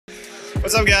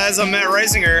What's up, guys? I'm Matt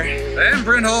Reisinger. And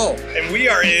Brent Hall. And we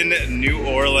are in New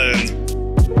Orleans.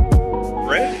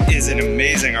 Brent is an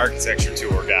amazing architecture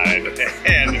tour guide,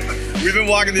 and we've been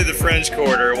walking through the French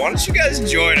Quarter. Why don't you guys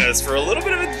join us for a little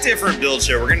bit of a different build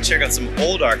show? We're gonna check out some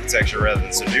old architecture rather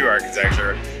than some new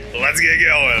architecture. Let's get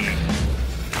going.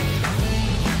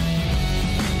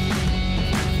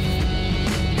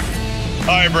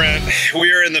 All right, Brent,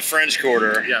 we are in the French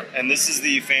Quarter, and this is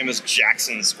the famous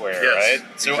Jackson Square, right?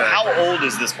 So exactly. How old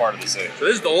is this part of the city? So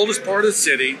this is the oldest part of the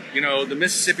city. You know, the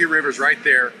Mississippi River's right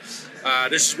there.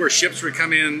 This is where ships would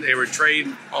come in. They would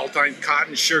trade all the time.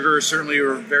 Cotton, sugar, certainly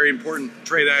were very important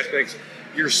trade aspects.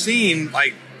 You're seeing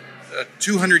like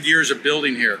 200 years of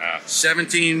building here. Early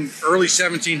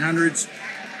 1700s.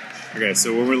 Okay,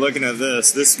 so when we're looking at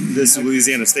this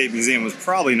Louisiana State Museum was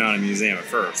probably not a museum at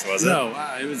first, was it? No,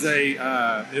 it was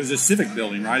a civic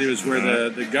building, right? It was where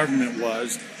the government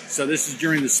was. So this is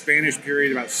during the Spanish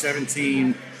period, about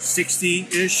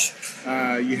 1760-ish.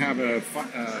 You have a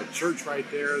church right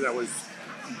there that was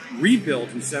rebuilt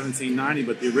in 1790,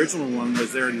 but the original one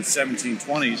was there in the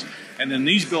 1720s. And then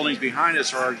these buildings behind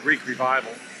us are Greek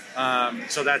Revival.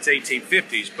 So that's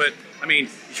 1850s. But I mean,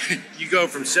 you go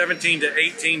from 17 to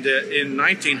 18 to in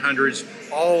 1900s,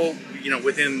 all, you know,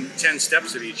 within 10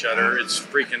 steps of each other. It's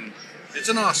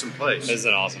an awesome place. It's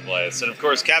an awesome place. And of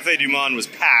course, Cafe Du Monde was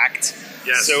packed.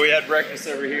 Yes. So we had breakfast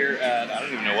over here at, I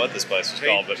don't even know what this place was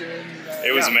called, but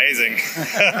it was amazing.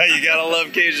 You gotta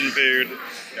love Cajun food.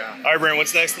 Yeah. All right, Brent,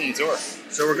 what's next on the tour?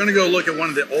 So we're gonna go look at one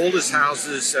of the oldest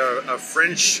houses, a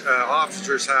French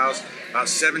officer's house, about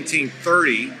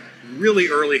 1730. Really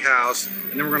early house,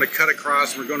 and then we're going to cut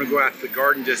across and we're going to go out to the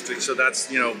Garden District, so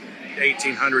that's, you know,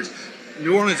 1800s.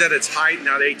 New Orleans at its height,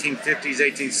 now the 1850s,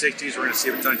 1860s, we're going to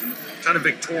see a ton of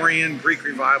Victorian, Greek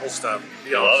Revival stuff. I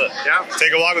love it. Yeah.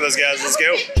 Take a walk with us, guys. Let's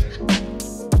go.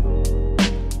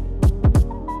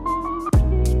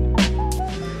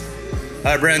 All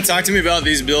right, Brent, talk to me about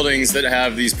these buildings that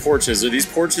have these porches. Are these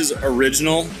porches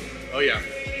original? Oh, yeah.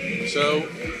 So,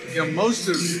 you know, most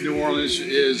of New Orleans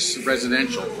is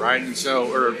residential, right? And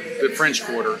so, or the French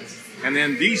Quarter. And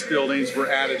then these buildings were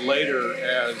added later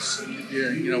as,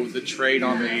 you know, the trade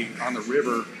on the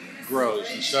river grows.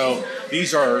 And so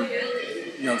these are,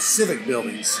 you know, civic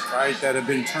buildings, right, that have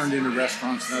been turned into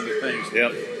restaurants and other things.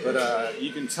 Yep. But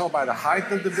you can tell by the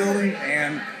height of the building,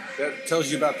 and that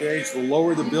tells you about the age. The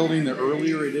lower the building, the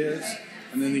earlier it is.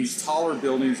 And then these taller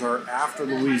buildings are after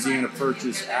Louisiana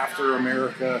Purchase, after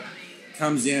America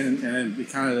comes in and it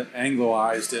kind of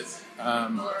Angloized it.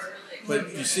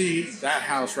 But you see that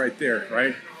house right there,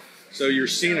 right? So you're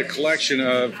seeing a collection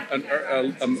of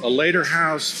a later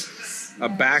house, a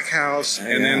back house,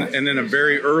 and then a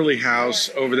very early house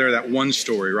over there, that one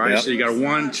story, right? Yep. So you got a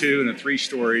 1, 2, and a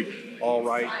 3-story all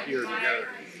right here together.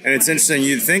 And it's interesting,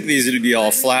 you'd think these would be all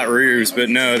flat roofs, but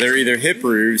no, they're either hip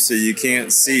roofs, so you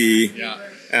can't see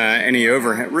any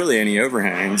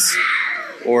overhangs,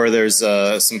 or there's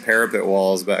some parapet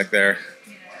walls back there.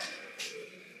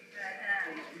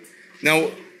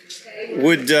 Now,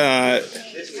 would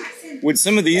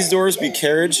some of these doors be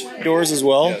carriage doors as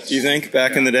well, do you think,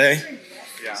 back in the day?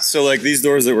 Yeah. So like these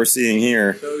doors that we're seeing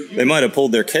here, they might have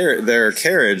pulled their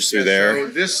carriage through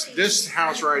there. So this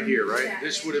house right here, right,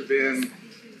 this would have been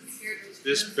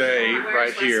this bay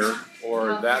right here,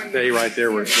 or that bay right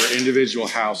there were individual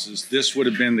houses. This would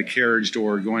have been the carriage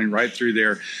door going right through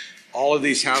there. All of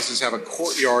these houses have a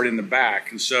courtyard in the back,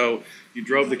 and so you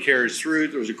drove the carriage through.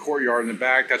 There was a courtyard in the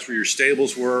back. That's where your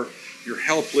stables were. Your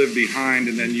help lived behind,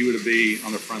 and then you would be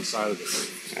on the front side of the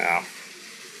thing. Wow,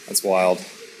 that's wild.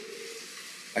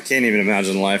 I can't even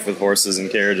imagine life with horses and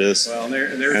carriages. Well,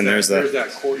 there's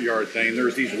that courtyard thing.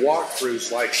 There's these walkthroughs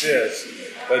like this,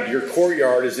 but your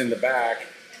courtyard is in the back.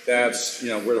 That's, you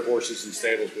know, where the horses and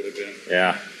stables would have been.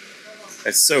 Yeah,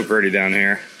 it's so pretty down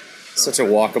here. Such a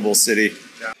walkable city.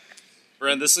 Yeah.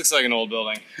 Brent, this looks like an old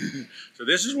building. So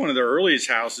this is one of the earliest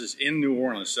houses in New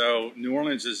Orleans. So New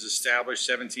Orleans is established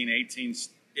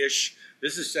 1718-ish.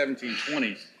 This is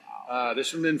 1720s.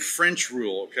 This would have been French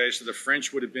rule, okay? So the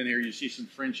French would have been here. You see some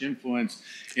French influence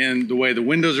in the way the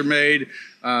windows are made.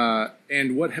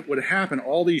 And what would happen,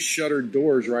 all these shuttered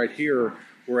doors right here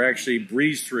were actually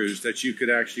breeze-throughs that you could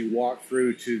actually walk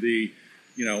through to the,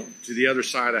 you know, to the other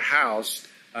side of the house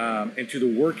and to the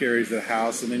work areas of the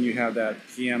house. And then you have that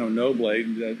piano noble,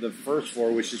 the first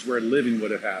floor, which is where living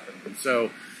would have happened. And so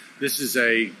this is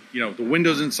the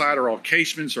windows inside are all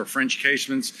casements or French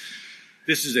casements.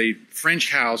 This is a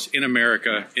French house in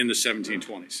America in the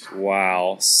 1720s.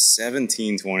 Wow,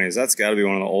 1720s. That's got to be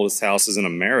one of the oldest houses in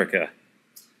America.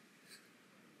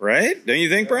 Right? Don't you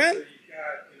think, Brent?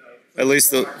 At least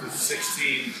the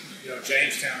 16,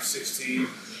 Jamestown 16.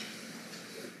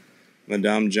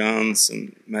 Madame John's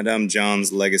and Madame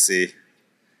John's legacy.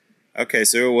 Okay,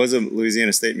 so it was a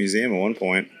Louisiana State Museum at one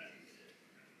point.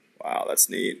 Wow, that's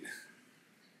neat.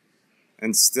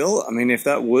 And still, I mean, if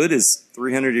that wood is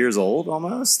 300 years old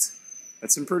almost,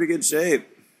 that's in pretty good shape.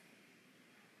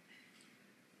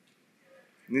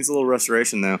 Needs a little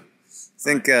restoration though.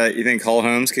 You think Hull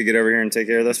Homes could get over here and take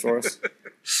care of this for us?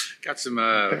 Got some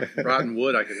rotten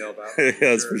wood I could help out. Yeah,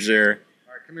 that's for sure.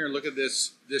 All right, come here and look at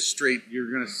this street.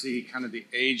 You're going to see kind of the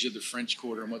age of the French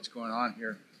Quarter and what's going on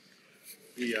here.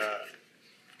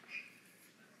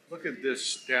 Look at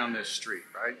this down this street,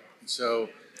 right? And so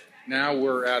now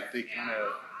we're at the kind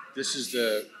of, this is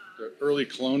the early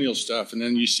colonial stuff, and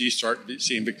then you start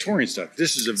seeing Victorian stuff.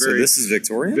 This is So this is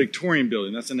Victorian? Victorian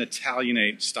building. That's an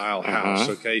Italianate style house.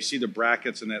 Okay, you see the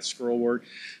brackets and that scroll work.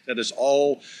 That is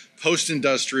all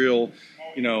post-industrial.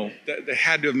 You know, they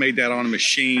had to have made that on a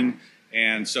machine,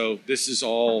 and so this is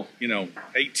all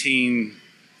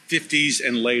 1850s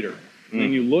and later. And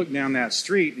then you look down that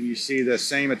street and you see the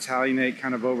same Italianate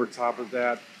kind of over top of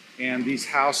that. And these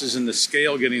houses and the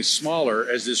scale getting smaller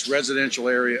as this residential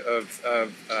area of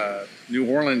New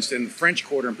Orleans and the French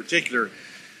Quarter in particular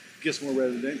gets more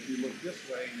residential. You look this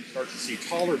way and you start to see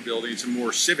taller buildings and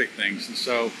more civic things. And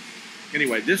so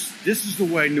anyway, this is the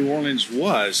way New Orleans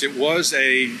was. It was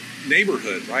a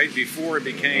neighborhood, right? Before it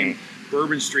became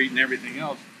Bourbon Street and everything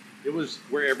else, it was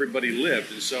where everybody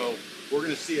lived. And so we're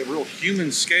going to see a real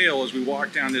human scale as we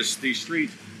walk down these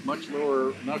streets, much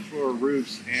lower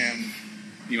roofs, and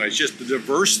it's just the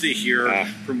diversity here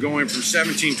from going from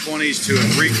 1720s to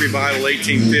a Greek Revival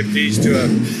 1850s to a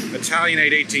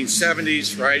Italianate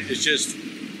 1870s, right? It's just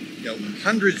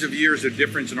hundreds of years of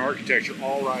difference in architecture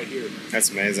all right here. That's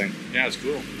amazing. Yeah, it's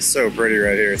cool. So pretty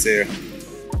right here too.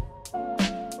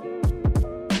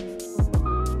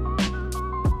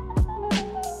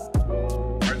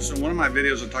 So one of my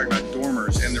videos will talk about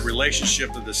dormers and the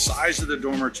relationship of the size of the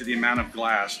dormer to the amount of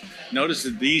glass. Notice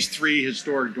that these three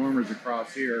historic dormers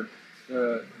across here,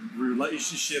 the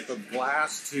relationship of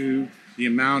glass to the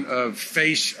amount of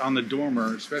face on the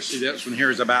dormer, especially this one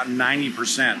here, is about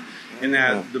 90%. And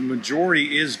that the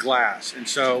majority is glass. And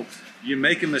so you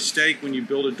make a mistake when you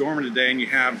build a dormer today and you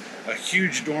have a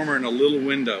huge dormer and a little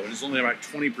window, and it's only about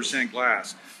 20%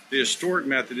 glass. The historic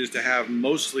method is to have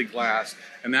mostly glass,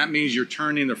 and that means you're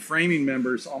turning the framing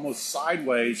members almost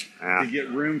sideways to get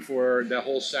room for the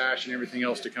whole sash and everything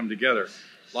else to come together.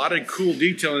 A lot of cool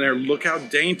detail in there. Look how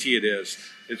dainty it is.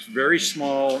 It's very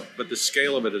small, but the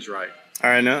scale of it is right. All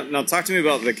right, now talk to me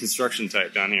about the construction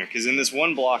type down here, because in this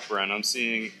one block, Brent, I'm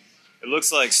seeing, it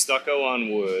looks like stucco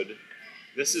on wood.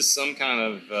 This is some kind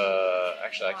of,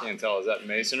 actually I can't tell, is that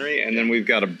masonry? And then we've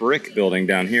got a brick building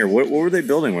down here. What were they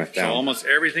building with down? So almost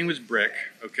everything was brick,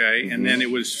 okay? And then it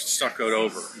was stuccoed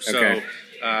over. So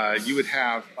you would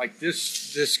have, like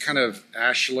this kind of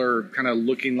ashlar, kind of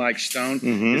looking like stone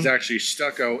is actually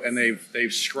stucco, and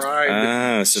they've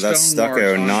scribed so that's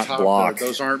stucco, not block.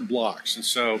 Those aren't blocks. And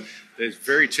so it's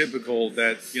very typical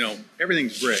that,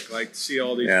 everything's brick. Like, see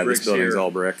all these bricks this building's here,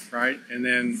 all brick. Right? And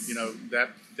then,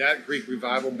 that Greek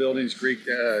Revival building's brick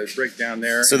down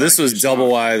there. So this was double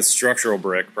wide structural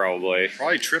brick, probably.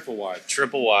 Probably triple wide.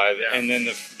 Triple wide, and then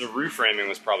the roof framing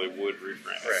was probably wood roof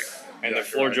framing. Correct. And the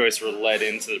floor joists were let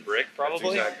into the brick,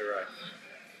 probably. That's exactly right.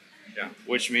 Yeah.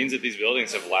 Which means that these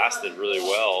buildings have lasted really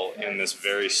well in this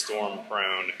very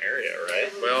storm-prone area,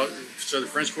 right? Well, so the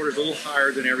French Quarter is a little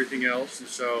higher than everything else, and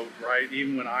so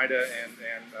even when Ida and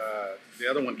the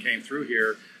other one came through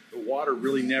here, the water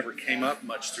really never came up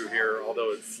much through here,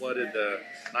 although it flooded the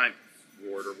 9th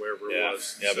Ward or wherever it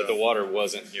was. Yeah, but the water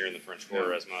wasn't here in the French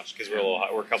Quarter as much because we're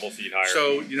a couple feet higher.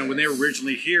 So, when they were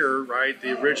originally here, right,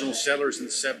 the original settlers in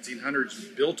the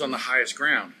 1700s built on the highest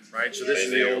ground, right? So this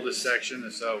is the oldest section,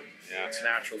 and so it's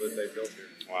natural that they built here.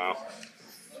 Wow.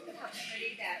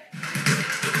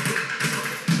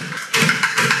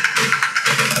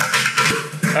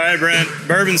 All right, Brent,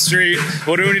 Bourbon Street.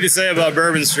 What do we need to say about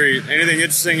Bourbon Street? Anything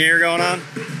interesting here going on?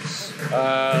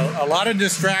 A lot of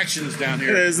distractions down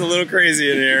here. It is a little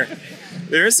crazy in here.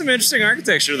 There is some interesting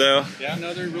architecture, though. Yeah,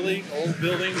 no, they're really old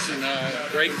buildings and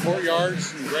great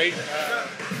courtyards and great...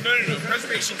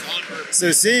 preservation's on purpose.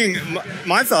 So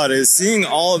my thought is, seeing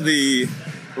all of the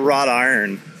wrought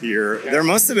iron here, there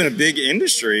must have been a big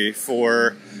industry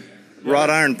for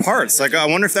wrought iron parts. Like, I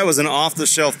wonder if that was an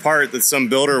off-the-shelf part that some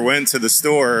builder went to the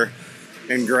store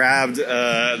and grabbed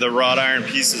the wrought iron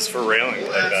pieces for railing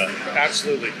like that.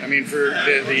 Absolutely. I mean, for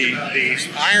the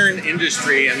iron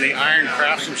industry and the iron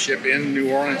craftsmanship in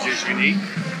New Orleans is unique.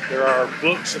 There are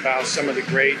books about some of the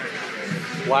great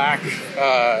black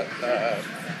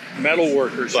metal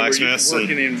workers blacksmiths who were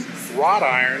working in wrought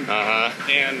iron Uh-huh.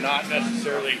 and not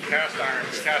necessarily cast iron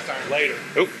later.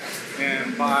 Oh.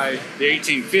 And by the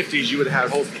 1850s, you would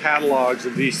have whole catalogs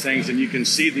of these things, and you can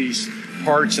see these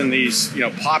parts and these, you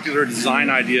know, popular design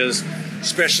ideas,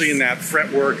 especially in that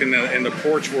fretwork and the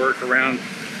porch work around,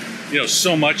 you know,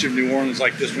 so much of New Orleans,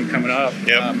 like this one coming up.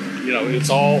 Yep. You know, it's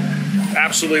all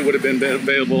absolutely would have been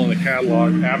available in the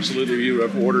catalog. Absolutely, you would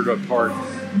have ordered a part.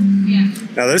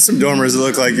 Now there's some dormers that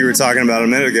look like you were talking about a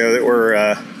minute ago that were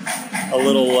a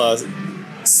little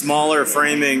smaller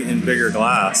framing and bigger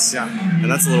glass. Yeah. And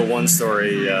that's a little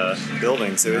one-story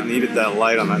building, so it needed that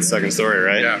light on that second story,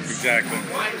 right? Yeah, exactly.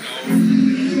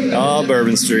 Oh,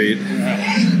 Bourbon Street.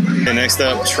 Okay, next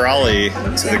up, trolley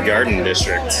to the Garden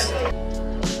District.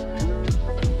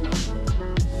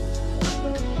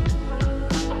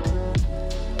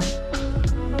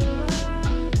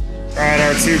 All right,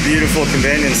 our two beautiful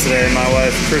companions today, my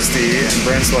wife Christy and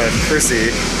Brent's wife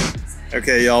Chrissy.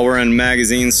 Okay, y'all, we're on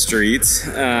Magazine Street,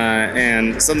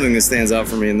 and something that stands out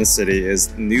for me in this city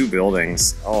is new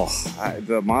buildings. Oh,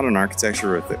 the modern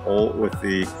architecture with the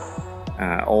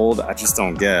old, I just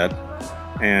don't get.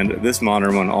 And this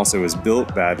modern one also was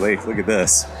built badly. Look at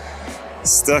this.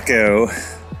 Stucco,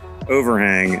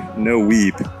 overhang, no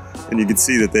weep. And you can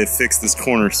see that they fixed this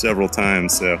corner several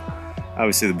times, so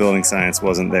obviously the building science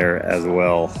wasn't there as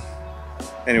well.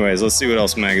 Anyways, let's see what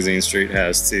else Magazine Street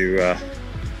has to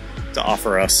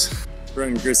offer us.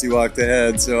 Brent and Chrissy walked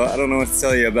ahead, so I don't know what to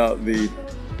tell you about the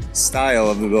style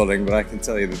of the building, but I can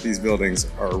tell you that these buildings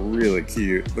are really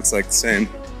cute. Looks like the same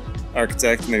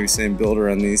architect, maybe same builder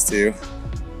on these two.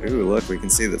 Ooh, look, we can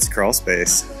see that's crawl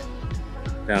space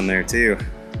down there too.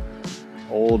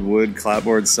 Old wood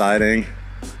clapboard siding.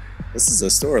 This is a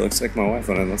store. Looks like my wife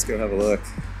went in. Let's go have a look.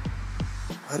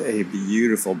 What a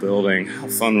beautiful building. How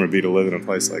fun would it be to live in a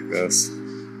place like this?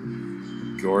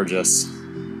 Gorgeous.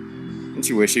 Don't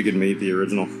you wish you could meet the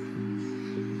original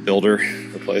builder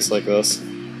of a place like this?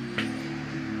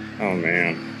 Oh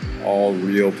man, all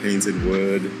real painted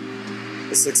wood.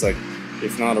 This looks like,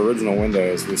 if not original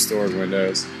windows, restored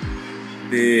windows.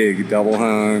 Big double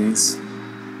hungs,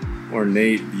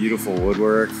 ornate, beautiful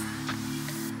woodwork.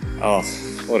 Oh,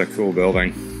 what a cool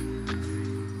building.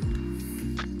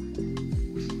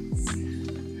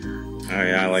 Oh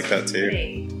yeah, I like that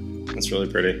too. That's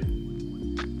really pretty.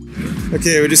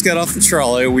 Okay, we just got off the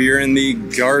trolley. We are in the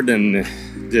Garden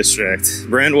District.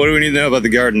 Brent, what do we need to know about the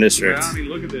Garden District? Yeah, I mean,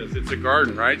 look at this. It's a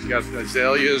garden, right? You got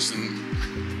azaleas and...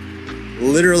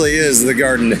 Literally is the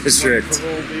Garden District.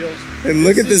 And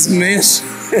look at this mansion.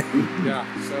 Yeah,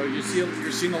 so you're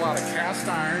seeing a lot of cast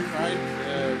iron, right?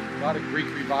 A lot of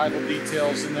Greek revival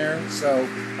details in there. So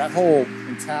that whole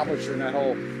entablature and that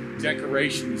whole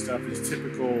decoration and stuff is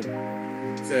typical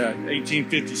to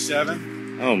 1857.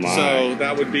 Oh my. So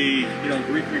that would be, you know,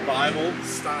 Greek revival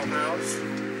style house.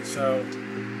 So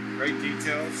great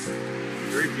details,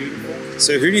 very beautiful.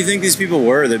 So who do you think these people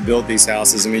were that built these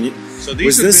houses? I mean, so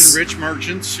these have been rich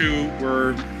merchants who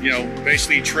were, you know,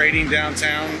 basically trading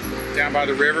downtown, down by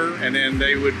the river, and then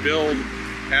they would build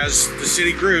as the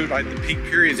city grew. Like the peak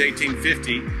period is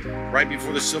 1850, right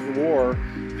before the Civil War.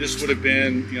 This would have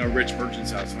been, you know, rich merchants'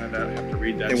 house. And I have to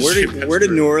read that. And where did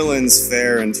New Orleans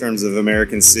fare in terms of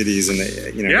American cities in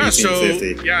the, you know,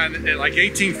 1850? So, yeah, in like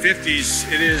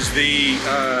 1850s, it is the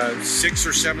 6th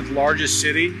or 7th largest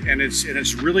city, and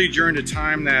it's really during the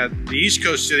time that the East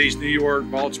Coast cities, New York,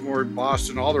 Baltimore,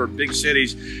 Boston, all their big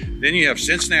cities. Then you have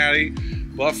Cincinnati,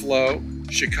 Buffalo,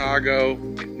 Chicago,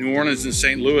 New Orleans, and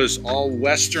St. Louis, all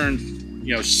Western,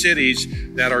 you know, cities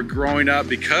that are growing up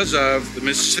because of the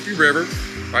Mississippi River.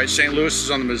 Right, St. Louis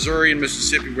is on the Missouri and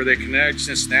Mississippi where they connect.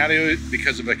 Cincinnati,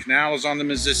 because of a canal, is on the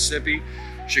Mississippi.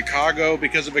 Chicago,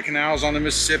 because of a canal, is on the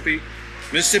Mississippi.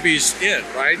 Mississippi's it,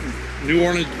 right? New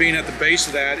Orleans being at the base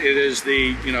of that, it is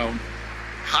the, you know,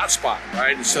 hot spot,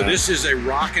 right? And so this is a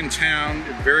rockin' town,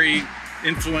 very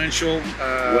influential.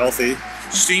 Wealthy.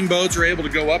 Steamboats are able to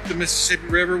go up the Mississippi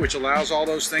River, which allows all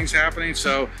those things happening.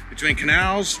 So between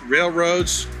canals,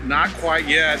 railroads, not quite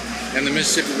yet, and the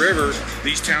Mississippi River,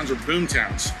 these towns are boom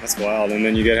towns. That's wild. And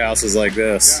then you get houses like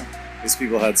this. Yeah. These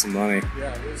people had some money.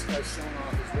 Yeah, this guy's showing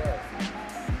off as well.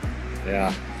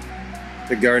 Yeah.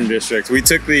 The Garden District. We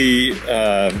took the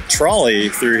trolley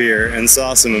through here and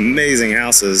saw some amazing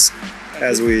houses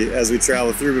as we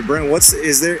travel through. But Brent,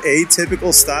 is there a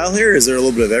typical style here? Or is there a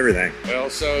little bit of everything?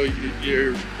 Well, so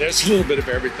there's a little bit of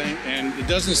everything, and it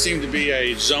doesn't seem to be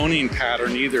a zoning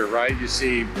pattern either, right? You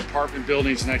see apartment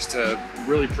buildings next to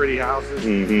really pretty houses.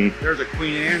 Mm-hmm. There's a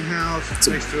Queen Anne house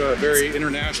next to a very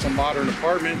international modern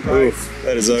apartment, right? Oof,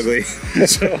 that is ugly.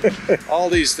 So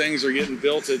all these things are getting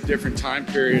built at different time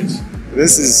periods.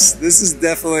 This is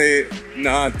definitely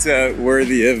not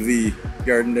worthy of the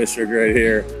Garden District right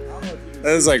here.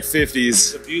 That was like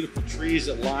 50s. The beautiful trees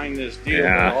that line this deal.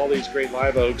 Yeah. All these great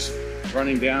live oaks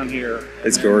running down here.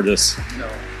 It's gorgeous. You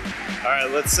know, all right,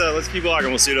 let's keep walking.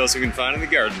 We'll see what else we can find in the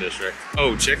Garden District.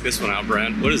 Oh, check this one out,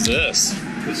 Brent. What is this?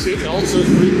 this also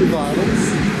is pre-revivals,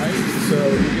 right? So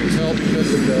you can tell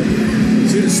because of the,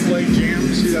 see the splayed jam?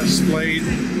 See that splayed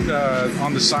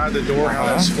on the side of the door, how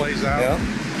that splays out? Yeah.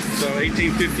 So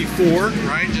 1854,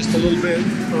 right? Just a little bit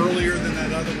earlier than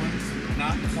that other one.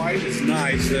 Not quite as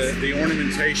nice. The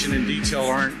ornamentation and detail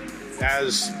aren't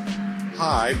as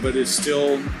high, but it's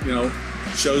still, you know,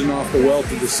 showing off the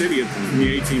wealth of the city in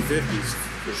the 1850s,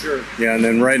 for sure. Yeah, and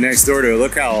then right next door to it,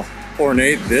 look how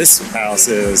ornate this house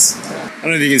is. I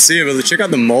don't know if you can see it, but check out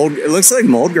the mold. It looks like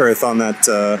mold growth on that.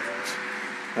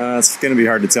 It's going to be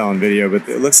hard to tell in video, but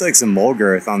it looks like some mold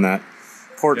growth on that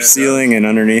porch ceiling and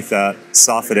underneath that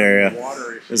soffit area.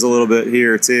 There's a little bit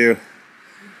here too.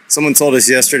 Someone told us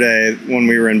yesterday when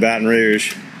we were in Baton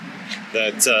Rouge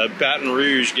that Baton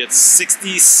Rouge gets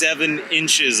 67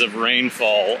 inches of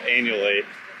rainfall annually.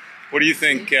 What do you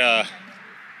think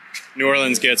New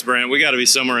Orleans gets, Brent? We got to be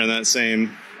somewhere in that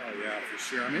same. Oh yeah, for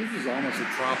sure. I mean, this is almost a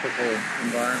tropical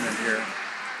environment here.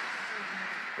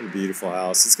 What a beautiful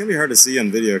house. It's gonna be hard to see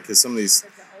on video because some of these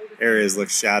areas look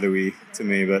shadowy to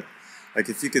me, but like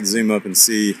if you could zoom up and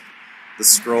see the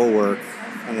scroll work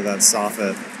under that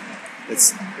soffit,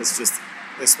 it's just,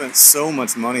 they spent so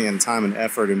much money and time and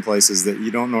effort in places that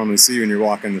you don't normally see when you're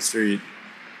walking the street.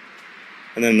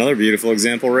 And then another beautiful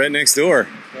example right next door.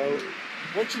 So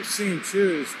what you're seeing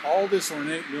too is all this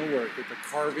ornate millwork with the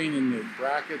carving and the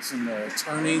brackets and the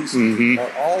turnings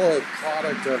are all a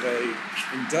product of a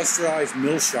industrialized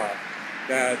mill shop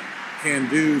that can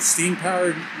do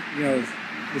steam-powered, you know,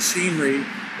 machinery,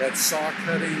 that's saw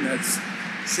cutting, that's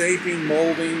shaping,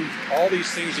 molding, all these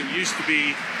things that used to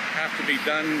be have to be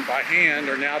done by hand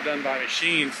are now done by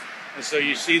machines. And so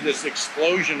you see this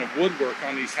explosion of woodwork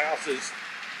on these houses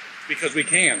because we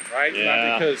can, right?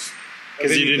 Yeah. Not because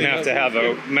you didn't have to have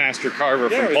a master carver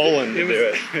from Poland to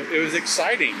do it. It was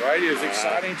exciting, right? It was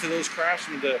exciting to those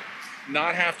craftsmen to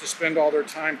not have to spend all their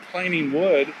time planing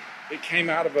wood. It came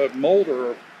out of a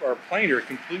molder or a planer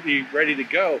completely ready to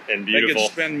go. And beautiful. They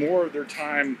could spend more of their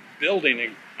time building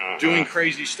and doing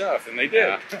crazy stuff, and they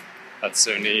did. Yeah. That's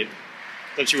so neat.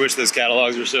 Don't you wish those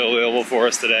catalogs were still available for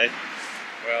us today?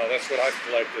 Well, that's what I've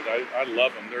collected. I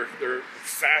love them. They're a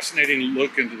fascinating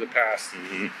look into the past.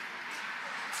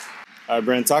 All right,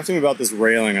 Brent, talk to me about this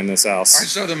railing on this house. All right,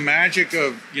 so the magic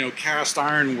of, you know, cast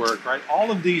iron work, right?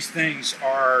 All of these things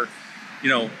are, you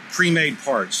know, pre-made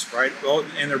parts, right? Well,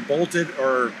 and they're bolted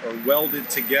or welded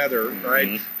together,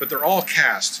 right? But they're all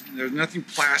cast. There's nothing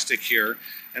plastic here.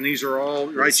 And these are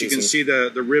all, right, you can see the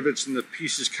rivets and the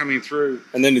pieces coming through.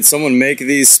 And then did someone make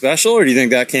these special, or do you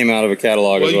think that came out of a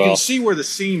catalog as well? Well, you can see where the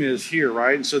seam is here,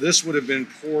 right? And so this would have been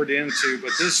poured into,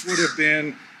 but this would have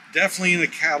been definitely in the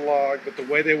catalog, but the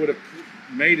way they would have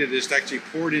made it is actually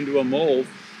poured into a mold.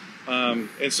 And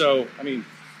so, I mean...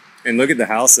 And look at the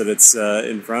house that it's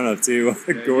in front of, too. What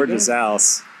a gorgeous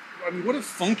house. I mean, what a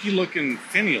funky looking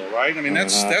finial, right? I mean,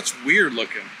 that's weird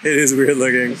looking. It is weird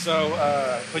looking. And so,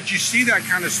 but you see that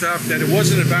kind of stuff that it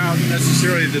wasn't about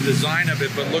necessarily the design of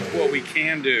it, but look what we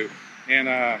can do. And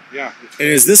yeah. And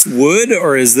is this wood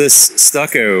or is this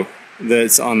stucco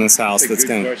that's on this house? That's a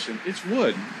good question. It's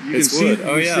wood. You it's can wood. See,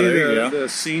 oh yeah, there you go. The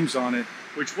seams on it,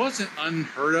 which wasn't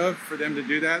unheard of for them to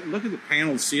do that. Look at the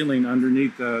paneled ceiling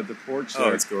underneath the porch there.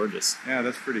 Oh, it's gorgeous. Yeah,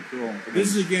 that's pretty cool. But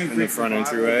this is again in the front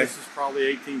entryway. This is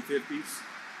probably 1850s.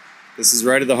 This is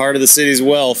right at the heart of the city's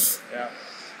wealth. Yeah.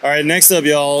 All right, next up,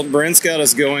 y'all, Brent's got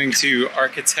us going to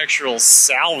Architectural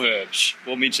Salvage.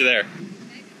 We'll meet you there.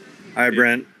 All right,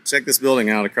 Brent, check this building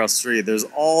out across the street. There's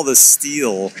all this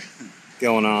steel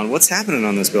going on. What's happening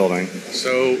on this building?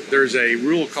 So there's a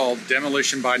rule called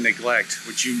demolition by neglect,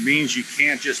 which means you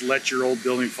can't just let your old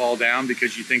building fall down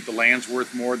because you think the land's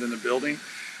worth more than the building.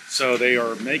 So they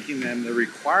are making them, they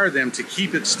require them to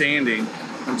keep it standing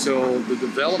until the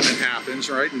development happens,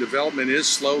 right? And development is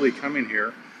slowly coming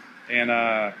here and,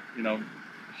 you know,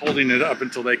 holding it up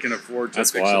until they can afford to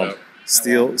fix it up.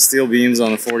 Steel beams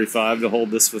on a 45 to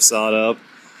hold this facade up.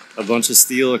 A bunch of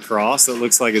steel across that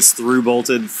looks like it's through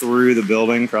bolted through the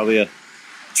building, probably a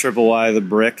triple Y the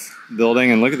brick building.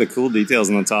 And look at the cool details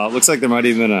on the top. Looks like there might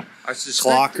even a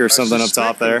clock or something up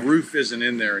top there. The roof isn't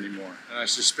in there anymore, and I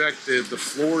suspect that the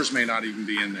floors may not even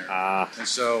be in there. And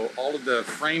so all of the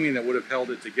framing that would have held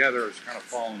it together is kind of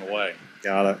fallen away.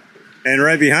 Got it. And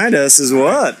right behind us is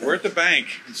what? We're at the bank.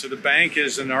 And so the bank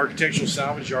is an architectural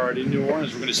salvage yard in New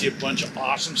Orleans. We're going to see a bunch of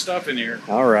awesome stuff in here.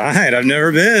 All right. I've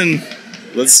never been.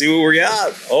 Let's see what we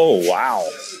got. Oh, wow.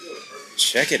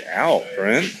 Check it out,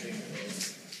 Brent.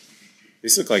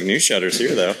 These look like new shutters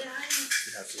here, though.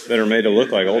 That are made to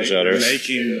look like old shutters.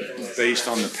 Making based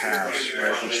on the past,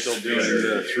 right? We're still doing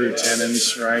the through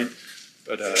tenons, right?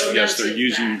 But yes, they're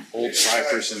using old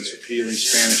cypress and peeling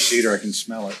Spanish cedar. I can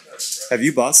smell it. Have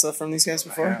you bought stuff from these guys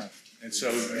before? I have. And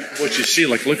so what you see,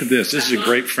 like, look at this. This is a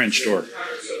great French door,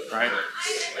 right?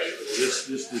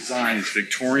 This design is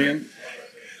Victorian.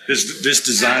 This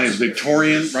design is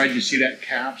Victorian, right? You see that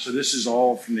cap? So this is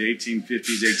all from the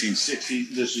 1850s,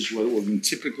 1860s. This is what would have been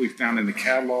typically found in the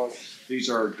catalog. These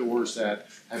are doors that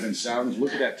have been salvaged.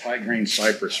 Look at that tight grain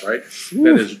cypress, right? Ooh.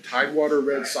 That is Tidewater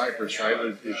red cypress, right?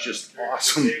 It's just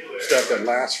awesome stuff that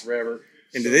lasts forever.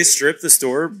 And do they strip this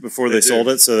door before they sold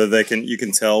it so that you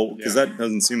can tell? Because that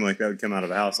doesn't seem like that would come out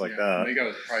of a house like that. They got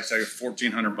a price tag of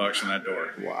 $1,400 on that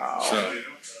door. Wow. So,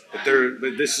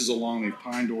 but this is a longleaf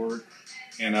pine door,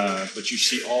 and but you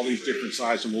see all these different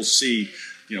sizes, and we'll see,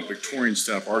 you know, Victorian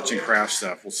stuff, arts and crafts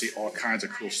stuff. We'll see all kinds of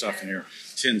cool stuff in here.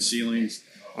 Tin ceilings.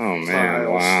 Oh man! Tiles,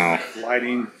 wow.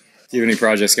 Lighting. Do you have any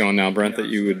projects going now, Brent, that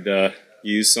you would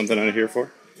use something out of here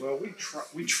for? Well,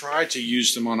 we try to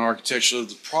use them on architecture.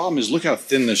 The problem is, look how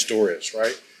thin this door is,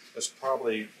 right? That's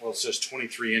probably, well, it says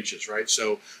 23 inches, right?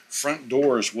 So front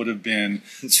doors would have been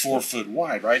 4 foot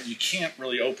wide, right? You can't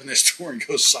really open this door and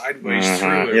go sideways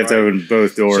through it. You have to open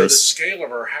both doors. So the scale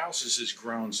of our houses has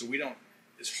grown, so we don't.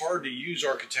 It's hard to use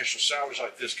architectural salvage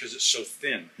like this because it's so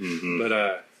thin. Mm-hmm.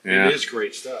 But it is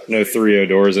great stuff. No 3.0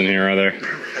 doors in here, are there?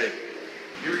 Right.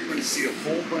 Here you're going to see a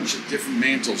whole bunch of different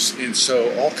mantles, and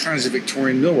so all kinds of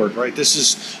Victorian millwork, right? This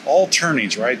is all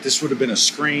turnings, right? This would have been a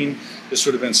screen. This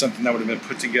would have been something that would have been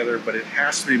put together, but it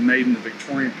has to be made in the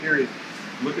Victorian period.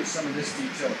 Look at some of this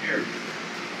detail here.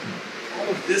 All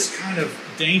of this kind of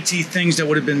dainty things that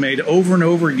would have been made over and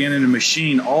over again in a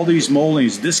machine, all these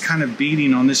moldings, this kind of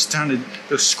beading on this kind of,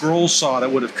 the scroll saw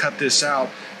that would have cut this out.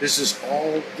 This is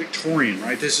all Victorian,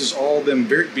 right? This is all them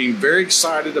being very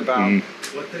excited about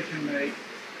what they can make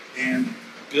and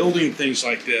building things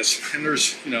like this. And there's,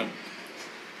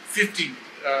 50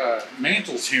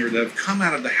 mantles here that have come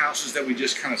out of the houses that we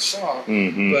just kind of saw.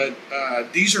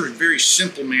 But these are very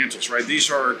simple mantles, right?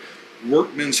 These are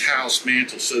workman's house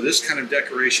mantles. So this kind of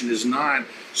decoration is not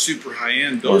super high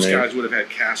end. Those guys would have had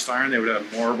cast iron. They would have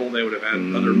marble. They would have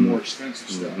had other more expensive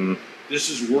stuff. This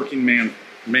is working man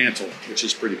mantle, which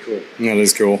is pretty cool. That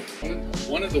is cool.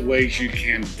 One of the ways you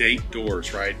can date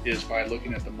doors, right, is by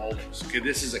looking at the moldings. Okay,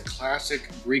 this is a classic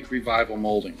Greek Revival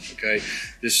molding. Okay,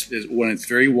 this is when it's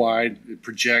very wide, it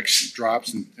projects,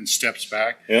 drops, and steps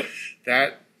back. Yep.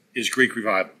 That is Greek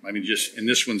Revival. I mean, and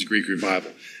this one's Greek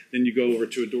Revival. Then you go over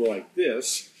to a door like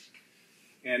this,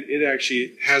 and it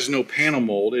actually has no panel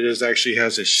mold. It actually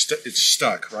has it's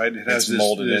stuck, right? It has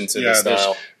molded into the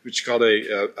style, which is called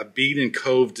a bead and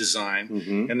cove design,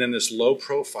 and then this low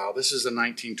profile. This is a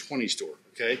 1920s door,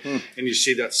 okay? And you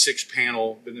see that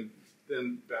 6-panel,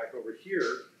 then back over here,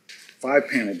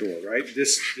 5-panel door, right?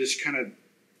 This kind of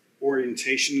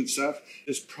orientation and stuff.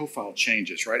 This profile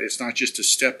changes, right? It's not just a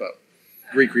step up.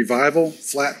 Greek Revival,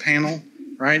 flat panel,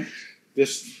 right?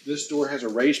 This door has a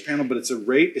raised panel, but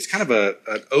it's kind of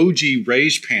an OG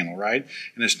raised panel, right?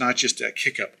 And it's not just a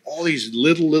kick up. All these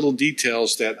little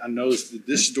details that I know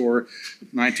this door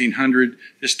 1900,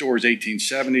 this door is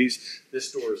 1870s,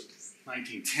 this door is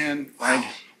 1910,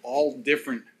 right? All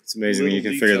different. It's amazing that you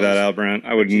can figure that out, Brent.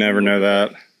 I would never know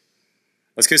that.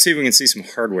 Let's go see if we can see some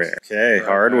hardware. Okay,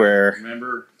 hardware.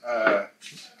 Remember, I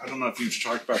don't know if you've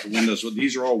talked about the windows. Well,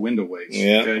 these are all window weights.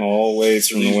 Yeah, okay? All weights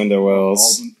from the window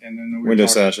wells. And then window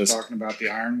sashes. Talking about the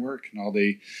ironwork and all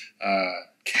the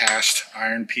cast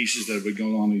iron pieces that would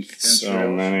go on these fence rails.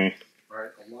 So many. Right,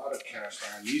 a lot of cast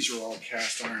iron. These are all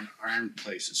cast iron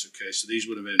places. Okay, so these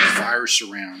would have been fire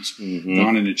surrounds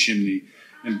gone in a chimney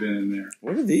and been in there.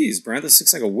 What are these, Brent? This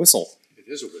looks like a whistle. It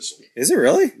is a whistle. Is it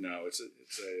really? No, it's a.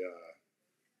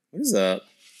 What is that?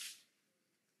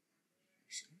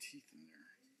 There's some teeth in there.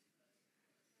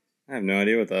 I have no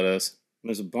idea what that is.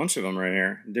 There's a bunch of them right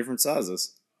here, different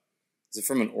sizes. Is it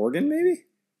from an organ, maybe?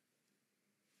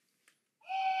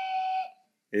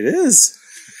 It is.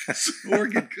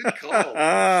 Organ, good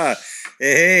call.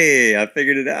 Hey, I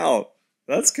figured it out.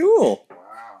 That's cool. Wow.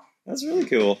 That's really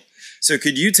cool. So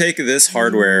could you take this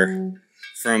hardware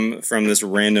from this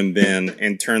random bin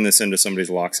and turn this into somebody's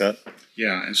lock set?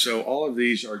 Yeah, and so all of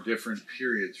these are different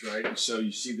periods, right? And so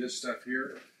you see this stuff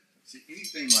here. See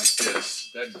anything like this,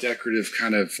 that decorative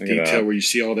kind of detail where you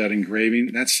see all that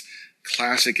engraving, that's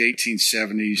classic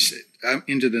 1870s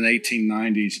into the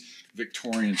 1890s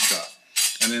Victorian stuff.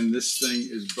 And then this thing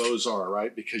is Beaux-Arts,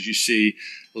 right? Because you see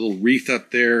a little wreath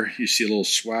up there, you see a little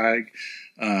swag.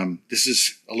 This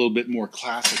is a little bit more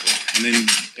classical.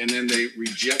 And then they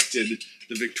rejected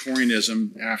the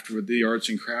Victorianism after the arts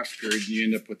and crafts period, and you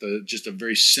end up with just a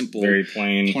very simple, very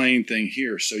plain thing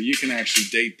here. So you can actually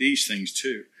date these things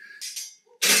too.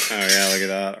 Oh yeah, look at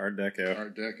that, Art Deco.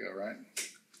 Art Deco, right?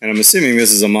 And I'm assuming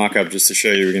this is a mock-up just to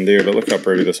show you we can do, but look how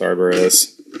pretty this hardware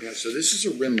is. Yeah, so this is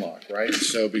a rim lock, right?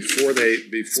 So before they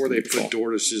put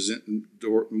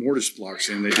mortise blocks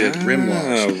in, they did rim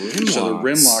locks. So the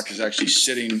rim lock is actually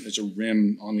sitting as a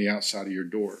rim on the outside of your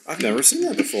door. I've never seen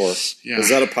that before. Yeah. Was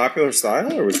that a popular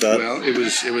style, or was that? Well,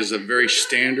 it was a very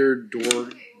standard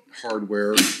door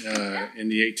hardware in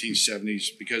the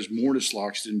 1870s because mortise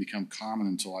locks didn't become common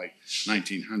until like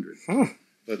 1900. Huh.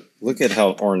 But look at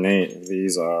how ornate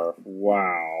these are.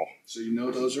 Wow. So you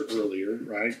know those are earlier,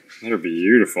 right? They're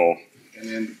beautiful. And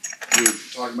then we were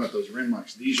talking about those rim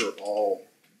locks. These are all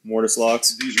mortise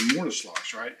locks. These are mortise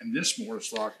locks, right? And this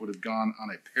mortise lock would have gone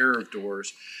on a pair of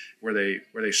doors where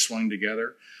they swung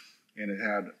together, and it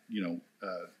had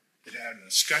it had an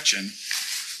escutcheon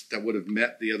that would have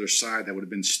met the other side that would have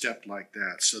been stepped like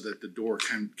that, so that the door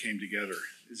came together.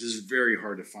 This is very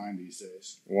hard to find these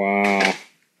days. Wow.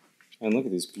 And look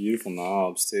at these beautiful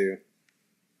knobs, too.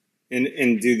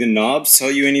 And do the knobs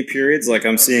tell you any periods? Like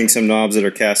I'm seeing some knobs that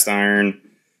are cast iron.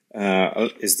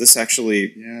 Is this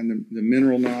actually... Yeah, and the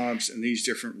mineral knobs and these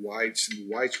different whites. And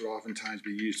whites would oftentimes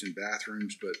be used in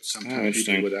bathrooms, but sometimes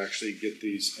people would actually get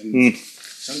these. And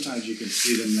sometimes you can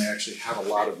see them, they actually have a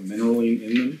lot of mineralline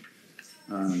in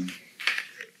them.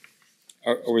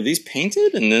 Were these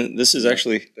painted? And then this is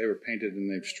actually... They were painted and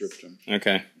they've stripped them.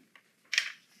 Okay.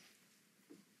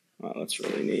 Wow, that's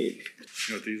really neat.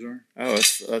 You know what these are? Oh,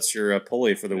 that's your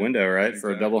pulley for the window, right? Exactly. For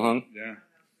a double hung? Yeah.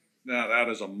 Now that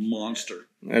is a monster.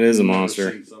 That is a monster.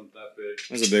 I've never seen something that big.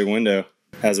 That's a big window.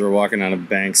 As we're walking out of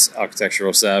Banks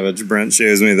Architectural Savage, Brent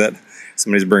shows me that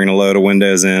somebody's bringing a load of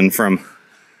windows in from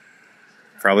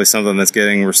probably something that's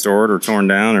getting restored or torn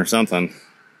down or something.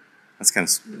 It's kind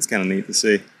of neat to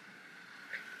see.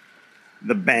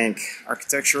 The Bank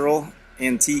Architectural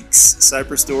Antiques,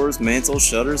 Cypress doors, mantles,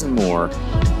 shutters, and more.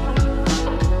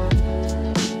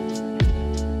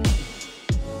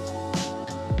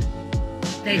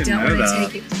 They don't want to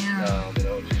take it down. No, they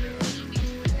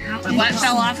don't. What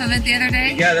fell off of it the other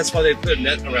day? Yeah, that's why they put a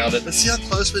net around it. Let's see how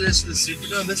close it is to the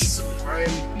Superdome. This is a prime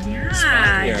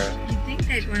spot here. You'd think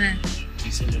they'd want to.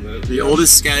 The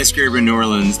oldest skyscraper in New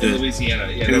Orleans. In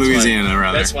Louisiana. Yeah, in Louisiana,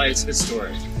 rather. That's why it's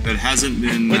historic. That hasn't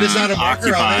been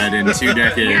occupied in 2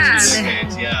 decades.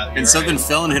 Yeah. And something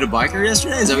fell and hit a biker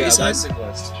yesterday? Is that what you said?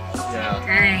 Bicyclist. Yeah.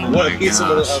 Dang. What a piece of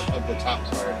the top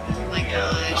part. Oh my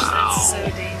gosh, that's so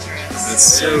dangerous. That's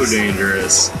so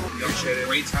dangerous. Appreciate it.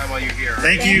 Great time while you're here.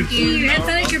 Thank you. Have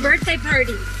fun at your birthday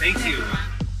party. Thank you.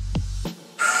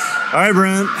 All right,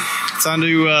 Brent. It's time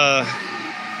to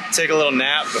take a little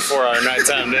nap before our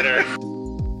nighttime dinner.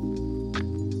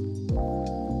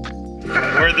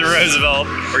 We're at the Roosevelt.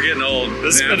 We're getting old.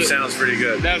 This sounds pretty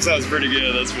good. That sounds pretty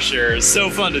good, that's for sure. It's so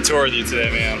fun to tour with you today,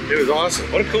 man. It was awesome.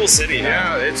 What a cool city.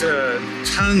 Yeah, it's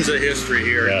tons of history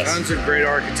here. Yes. Tons of great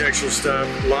architectural stuff.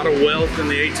 A lot of wealth in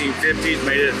the 1850s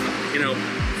made it,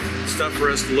 stuff for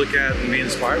us to look at and be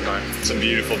inspired by. Some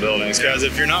beautiful buildings. Guys,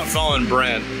 if you're not following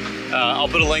Brent, I'll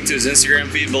put a link to his Instagram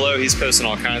feed below. He's posting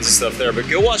all kinds of stuff there. But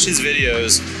go watch his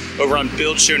videos over on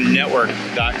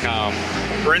buildshownetwork.com.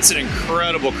 Brent's an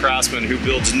incredible craftsman who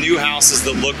builds new houses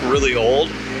that look really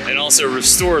old and also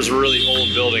restores really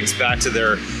old buildings back to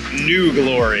their new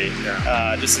glory.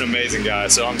 Yeah. Just an amazing guy.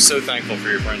 So I'm so thankful for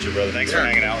your friendship, brother. Thanks for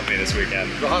hanging out with me this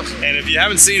weekend. Awesome. And if you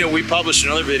haven't seen it, we published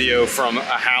another video from a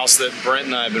house that Brent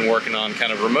and I have been working on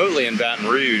kind of remotely in Baton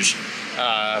Rouge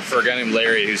for a guy named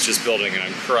Larry who's just building an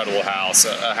incredible house,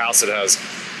 a house that has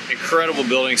incredible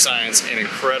building science and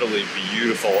incredibly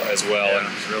beautiful as well. Yeah,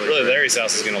 and really Larry's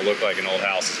house is going to look like an old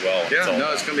house as well.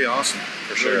 Yeah, it's going to be awesome.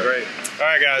 For sure. Really great. All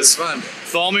right, guys. It's fun.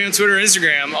 Follow me on Twitter and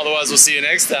Instagram. Otherwise, we'll see you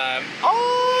next time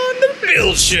on The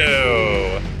Build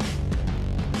Show.